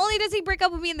 Not only does he break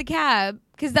up with me in the cab,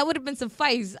 because that would have been some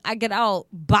fights, I get out,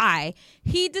 bye.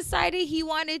 He decided he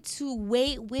wanted to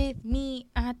wait with me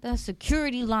at the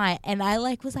security line. And I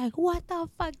was like, what the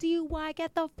fuck do you want?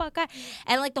 Get the fuck out.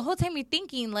 And like the whole time you're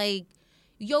thinking like,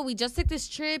 yo, we just took this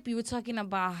trip. You were talking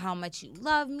about how much you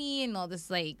love me and all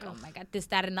this, like, oh my God, this,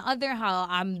 that, and the other, how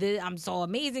I'm so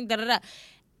amazing, da-da-da.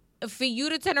 For you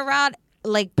to turn around,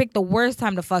 like, pick the worst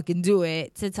time to fucking do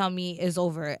it to tell me it's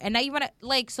over. And now you want to,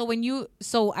 like, so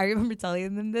I remember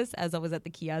telling them this as I was at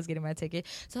the kiosk getting my ticket.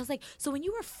 So I was like, so when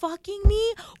you were fucking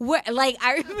me,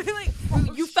 I remember, like,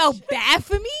 you felt bad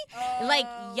for me? Like,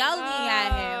 yelling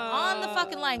at him on the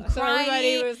fucking line, So crying.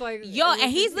 everybody was like, Yo,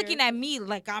 and he's looking at me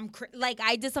like like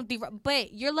I did something wrong.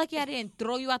 But you're lucky I didn't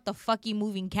throw you out the fucking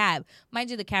moving cab. Mind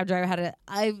you, the cab driver had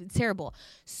terrible.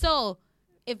 So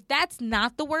if that's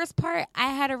not the worst part, I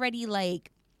had already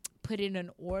like put in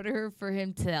an order for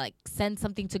him to like send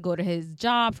something to go to his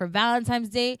job for Valentine's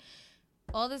Day.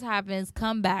 All this happens,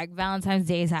 come back, Valentine's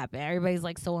Days happen. Everybody's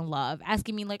like so in love,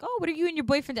 asking me like, "Oh, what are you and your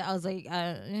boyfriend doing?" I was like,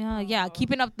 yeah,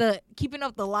 keeping up the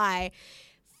lie."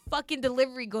 Fucking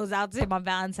delivery goes out to him on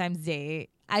Valentine's Day.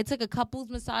 I took a couples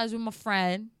massage with my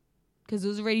friend because it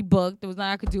was already booked. There was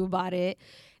nothing I could do about it.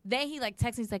 Then he like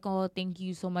texts me, he's like, oh, thank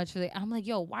you so much for that. I'm like,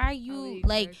 yo, why are you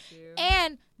like,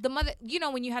 and the mother, you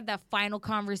know, when you have that final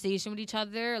conversation with each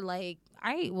other, like,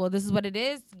 all right, well, this is what it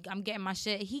is. I'm getting my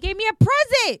shit. He gave me a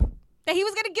present that he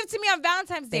was going to give to me on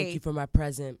Valentine's Day. Thank you for my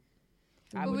present.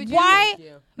 Why?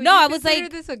 No, I was like,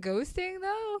 this a ghosting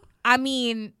though? I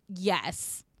mean,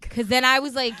 yes. Cause then I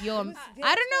was like, yo, I don't know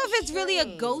if it's really a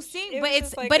ghosting,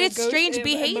 but it's strange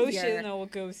behavior. Emotional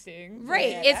ghosting, right?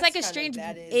 Yeah, it's like a strange.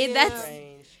 That's strange.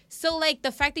 So like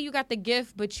the fact that you got the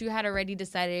gift, but you had already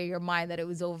decided in your mind that it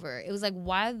was over. It was like,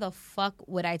 why the fuck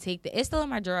would I take the? It's still in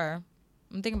my drawer.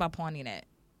 I'm thinking about pawning it.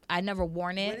 I never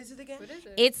worn it. What is it again? What is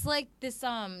it? It's like this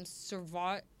Swarovski.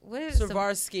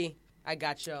 I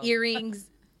got you.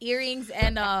 Earrings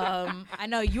and I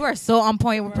know you are so on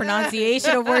point with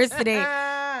pronunciation of words today.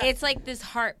 It's like this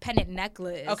heart pendant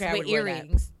necklace with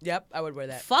earrings. Yep, I would wear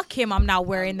that. Fuck him, I'm not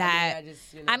wearing that.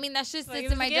 I mean, that's just like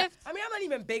it's in my gift. I mean, I'm not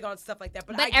even big on stuff like that,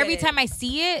 but every time I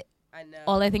see it, I know.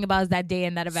 all I think about is that day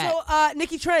and that event. So,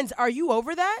 Nikki Trends, are you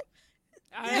over that?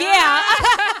 Yeah.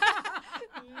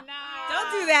 Nah.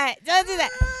 Don't do that.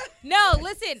 No,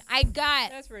 listen,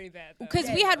 That's pretty bad. Because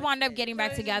we had wound up getting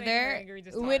back together.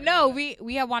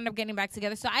 We had wound up getting back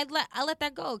together. So I let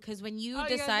that go because when you you guys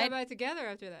decide, got back together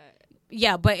after that.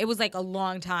 yeah, but it was like a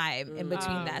long time in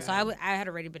between that. okay. So I had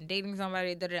already been dating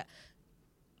somebody.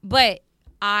 But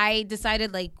I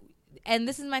decided like, and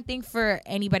this is my thing for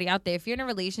anybody out there. If you're in a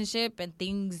relationship and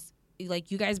things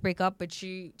like you guys break up, but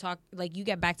you talk like you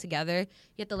get back together, you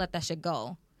have to let that shit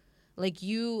go. Like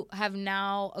you have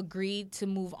now agreed to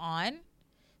move on.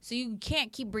 So you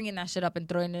can't keep bringing that shit up and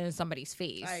throwing it in somebody's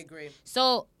face. I agree.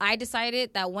 So I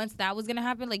decided that once that was going to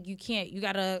happen, like you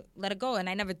gotta let it go. And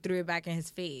I never threw it back in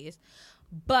his face.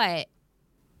 But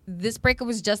this breakup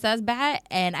was just as bad.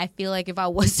 And I feel like if I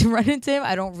was to run into him,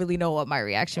 I don't really know what my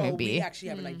reaction would be. We actually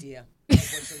have an idea of what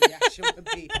the reaction would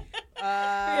be.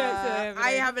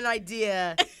 I have an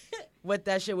idea what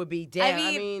that shit would be. Damn,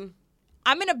 I mean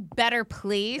I'm in a better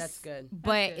place. That's good.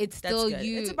 But it's still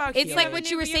you. It's about it's like what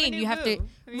you were saying. You have to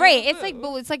right. It's like,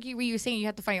 but it's like you were saying. You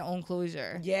have to find your own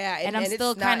closure. Yeah, and I'm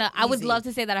still kind of. I would love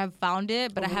to say that I've found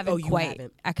it, but I haven't quite.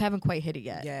 I haven't quite hit it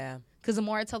yet. Yeah. Because the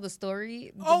more I tell the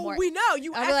story, the more we know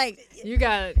you. I'm like, you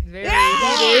got very.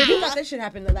 I thought this should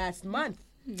happen the last month.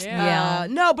 Yeah.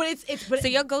 No, but it's so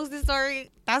your ghosting story.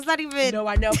 That's not even. No,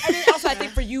 I know. And then also, I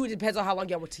think for you, it depends on how long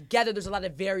y'all were together. There's a lot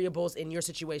of variables in your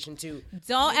situation too.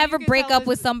 Don't ever break up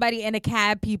with somebody in a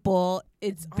cab, people.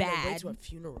 It's bad. On the way to a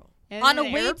funeral. And on a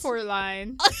airport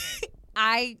line.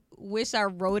 I wish I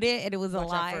wrote it and it was a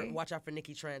lie. Watch out for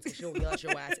Nikki Trans because she'll yell at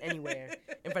your ass anywhere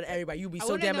in front of everybody. You'll be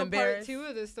so damn embarrassed. Part 2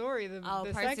 of the story, the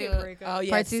second two. breakup. Oh yeah,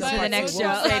 part 2 for the next show.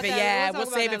 We'll save it. Yeah, we'll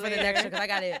save it for later. the next show because I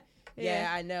got it.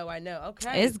 Yeah, I know.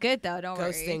 Okay. It's good though. Don't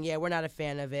worry. Ghosting. Yeah, we're not a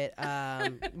fan of it.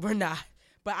 We're not.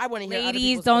 But I want to hear.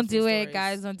 Ladies, don't do it.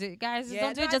 Guys, don't do it. Guys,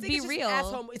 don't do it. Just be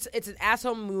real. It's an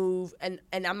asshole move, and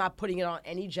I'm not putting it on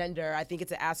any gender. I think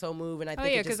it's an asshole move, and I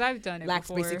think because I've done it lacks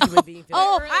before. basic human being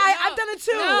feelings. I've done it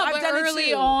too. No, I've done early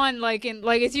it too. on, like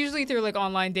it's usually through like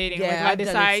online dating. Yeah, like I I've done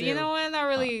it decide, too. you know what, not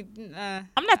really.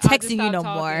 I'm not texting you no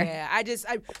more. Yeah,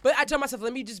 but I tell myself,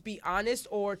 let me just be honest,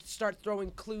 or start throwing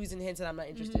clues and hints that I'm not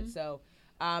interested. Mm-hmm. So.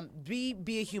 Be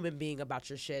a human being about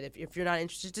your shit. If you're not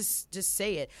interested, just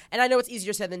say it. And I know it's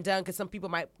easier said than done because some people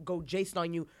might go Jason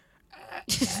on you.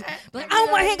 Like, I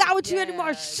don't want to hang out with you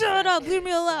anymore. Shut up. Leave me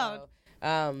alone.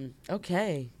 So,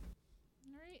 okay.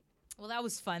 All right. Well, that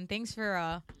was fun. Thanks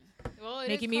for Well,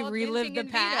 making me relive the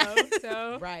past.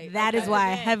 So right. That is why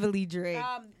I heavily drink.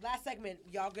 Last segment.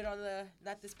 Y'all good on the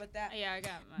not this but that? Yeah, I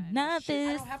got mine. Not Shit,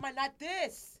 this. I don't have my not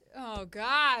this. Oh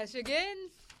gosh, again.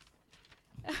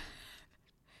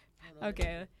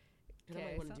 Okay.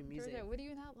 I want to do music. What do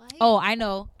you not like? Oh, I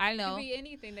know. It could be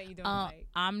anything that you don't like.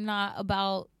 I'm not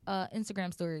about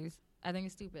Instagram stories. I think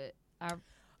it's stupid. I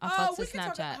fuck to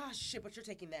Snapchat. Oh shit! But you're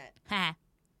taking that. Ha.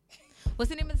 What's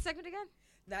the name of the segment again?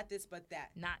 Not this, but that.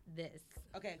 Not this.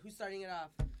 Okay, who's starting it off?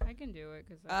 I can do it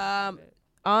because.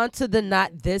 On to the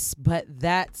not this but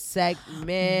that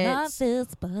segment. Not this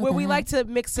but where we that. like to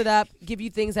mix it up, give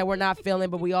you things that we're not feeling,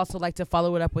 but we also like to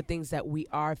follow it up with things that we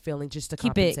are feeling just to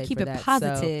compensate keep for it that.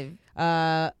 positive.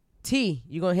 So, T,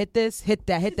 you gonna hit this? Hit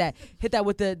that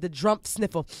with the drum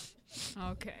sniffle.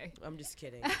 Okay. I'm just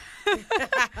kidding.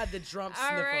 The drum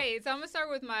sniffle. All right, so I'm gonna start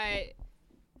with my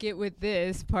get with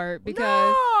this part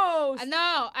because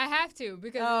no, I have to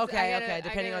because okay.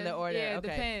 Depending on the order. Yeah, okay.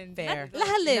 depends. Fair. Let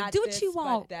her live. Not Do what this, you but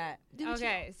want. that.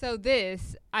 Okay, so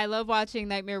this I love watching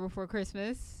Nightmare Before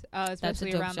Christmas,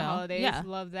 especially dope around the show. holidays. Yeah.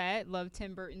 Love that. Love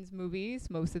Tim Burton's movies,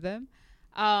 most of them,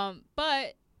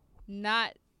 but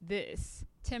not this.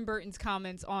 Tim Burton's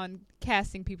comments on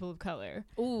casting people of color.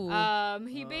 Ooh.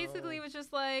 He basically was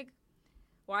just like,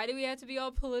 why do we have to be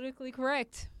all politically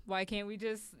correct? Why can't we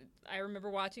just... I remember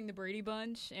watching the Brady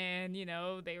Bunch, and, you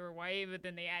know, they were white, but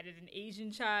then they added an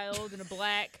Asian child and a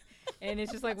black, and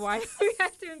it's just like, why do we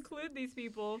have to include these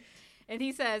people? And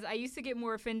he says, I used to get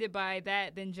more offended by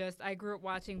that than just, I grew up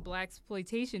watching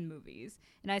blaxploitation movies.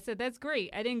 And I said, that's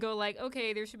great. I didn't go like,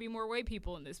 okay, there should be more white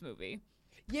people in this movie.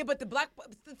 Yeah, but the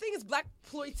thing is,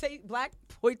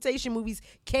 blaxploitation movies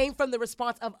came from the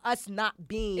response of us not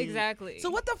being Exactly. So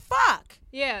what the fuck?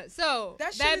 Yeah, so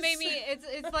that made is- me.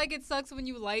 It's like it sucks when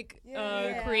you like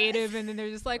Yeah. creative, and then they're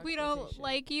just like, we don't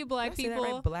like you, black Did I say that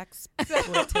people. right?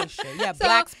 Blaxploitation. Yeah, So,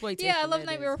 blaxploitation. yeah, I love it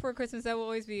Nightmare is. Before Christmas. That will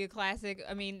always be a classic.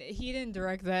 I mean, he didn't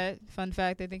direct that. Fun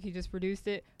fact, I think he just produced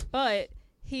it, but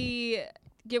he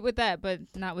get with that, but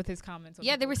not with his comments. On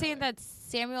Yeah, they people were of saying color. that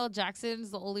Samuel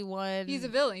Jackson's the only one. He's a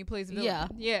villain. He plays a villain.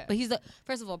 Yeah. But he's the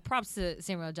first of all, props to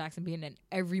Samuel Jackson being in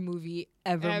every movie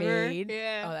ever made.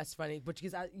 Yeah. Oh, that's funny. But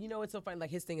because you know what's so funny? Like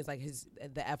his thing is like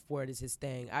the F word is his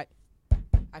thing. I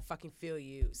fucking feel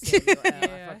you, Samuel L. I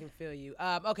Yeah. fucking feel you.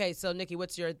 Okay, so Nikki,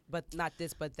 what's your but not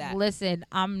this but that? Listen,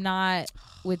 I'm not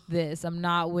with this. I'm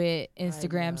not with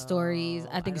Instagram stories.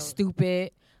 I think it's stupid.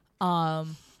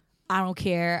 I don't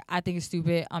care. I think it's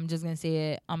stupid. I'm just gonna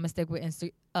say it. I'm gonna stick with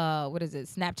what is it?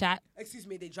 Snapchat. Excuse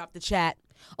me, they dropped the chat.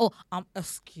 Oh,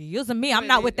 excuse me, I'm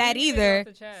not with that either.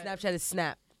 Snapchat is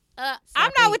Snap.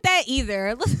 I'm not with that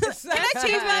either. Listen, Can I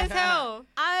change mine as hell?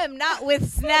 I am not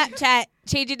with Snapchat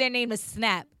changing their name to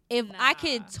Snap. If I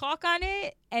could talk on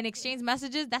it and exchange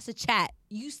messages, that's a chat.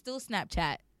 You still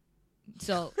Snapchat.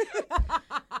 So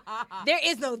there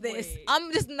is no this. Wait.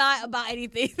 I'm just not about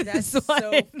anything. That's so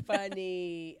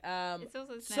funny. It's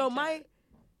also So Snapchat. my.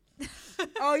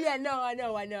 Oh yeah, no, I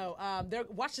know.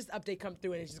 Watch this update come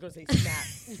through and it's just gonna say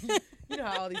Snap. You know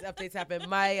how all these updates happen.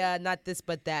 My not this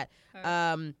but that.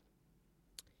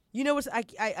 You know what?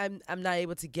 I'm not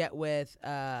able to get with.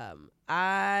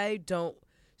 I don't.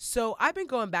 So I've been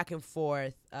going back and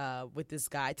forth with this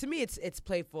guy. To me, it's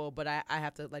playful, but I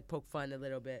have to like poke fun a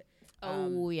little bit.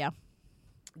 Yeah.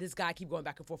 This guy I keep going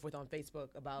back and forth with on Facebook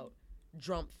about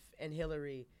Trump and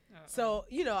Hillary. So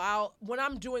you know, when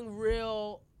I'm doing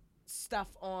real stuff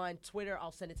on Twitter,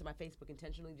 I'll send it to my Facebook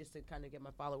intentionally just to kind of get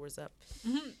my followers up.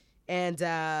 Mm-hmm. And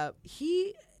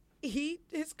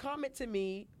his comment to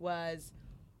me was,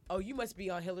 "Oh, you must be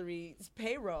on Hillary's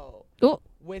payroll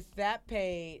with that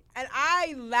paid." And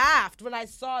I laughed when I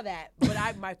saw that,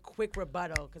 but my quick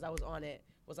rebuttal, because I was on it,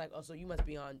 was like, "Oh, so you must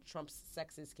be on Trump's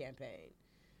sexist campaign."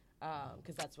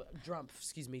 Because that's what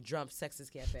Trump's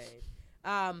sexist campaign.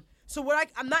 So what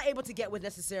I'm not able to get with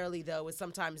necessarily though is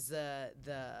sometimes the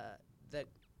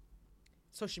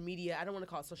social media. I don't want to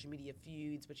call it social media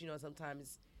feuds, but you know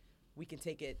sometimes we can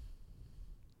take it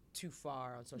too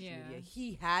far on social media.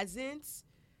 He hasn't,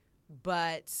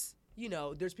 but you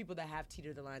know there's people that have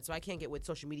teetered the line. So I can't get with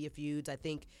social media feuds. I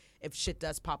think if shit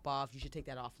does pop off, you should take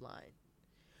that offline.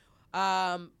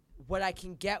 What I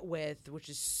can get with, which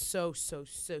is so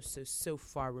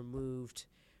far removed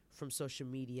from social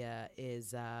media,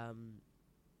 is a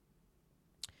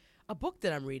book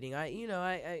that I'm reading.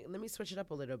 I let me switch it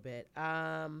up a little bit.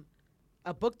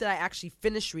 A book that I actually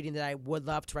finished reading that I would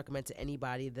love to recommend to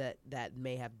anybody that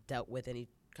may have dealt with any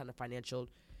kind of financial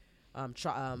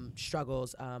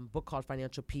struggles. Book called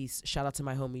Financial Peace. Shout out to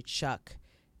my homie Chuck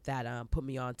that put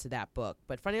me on to that book.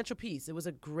 But Financial Peace, it was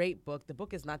a great book. The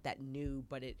book is not that new,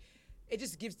 but it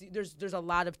just gives there's a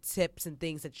lot of tips and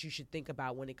things that you should think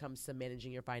about when it comes to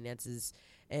managing your finances.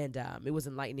 And it was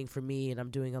enlightening for me, and I'm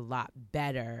doing a lot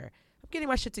better. I'm getting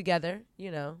my shit together,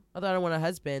 you know. Although I don't want a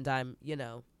husband, I'm, you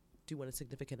know, do want a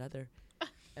significant other.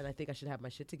 And I think I should have my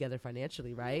shit together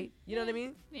financially, right? You know what I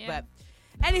mean? Yeah. But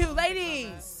anywho,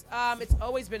 ladies, it's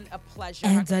always been a pleasure.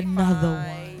 And another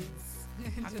one.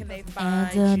 How can they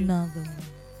find And you? another one.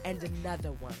 And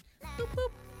another one. Boop,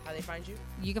 boop. How they find you?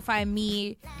 You can find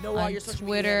me Know all on your social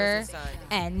Twitter media handles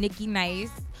at Nikki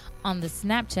Nice. On the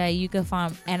Snapchat, you can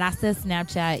find, and I said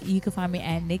Snapchat, you can find me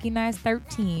at Nikki Nice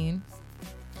 13.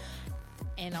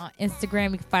 And on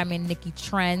Instagram, you can find me at Nikki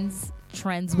Trends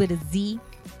with a Z.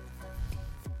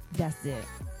 That's it.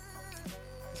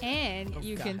 And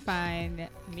you God. can find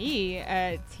me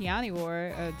at Tiani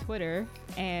War on Twitter,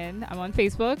 and I'm on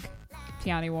Facebook,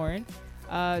 Tiani Warren,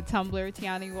 Tumblr,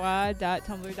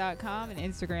 tianiwa.tumblr.com, and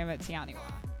Instagram at tianiwa.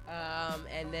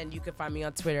 And then you can find me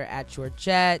on Twitter at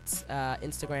Georgette,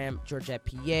 Instagram Georgette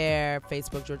Pierre,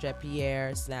 Facebook Georgette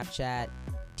Pierre, Snapchat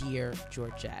Dear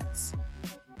Georgette.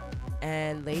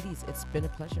 And ladies, it's been a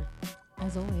pleasure.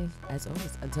 As always. As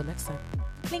always, until next time.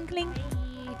 Cling, cling.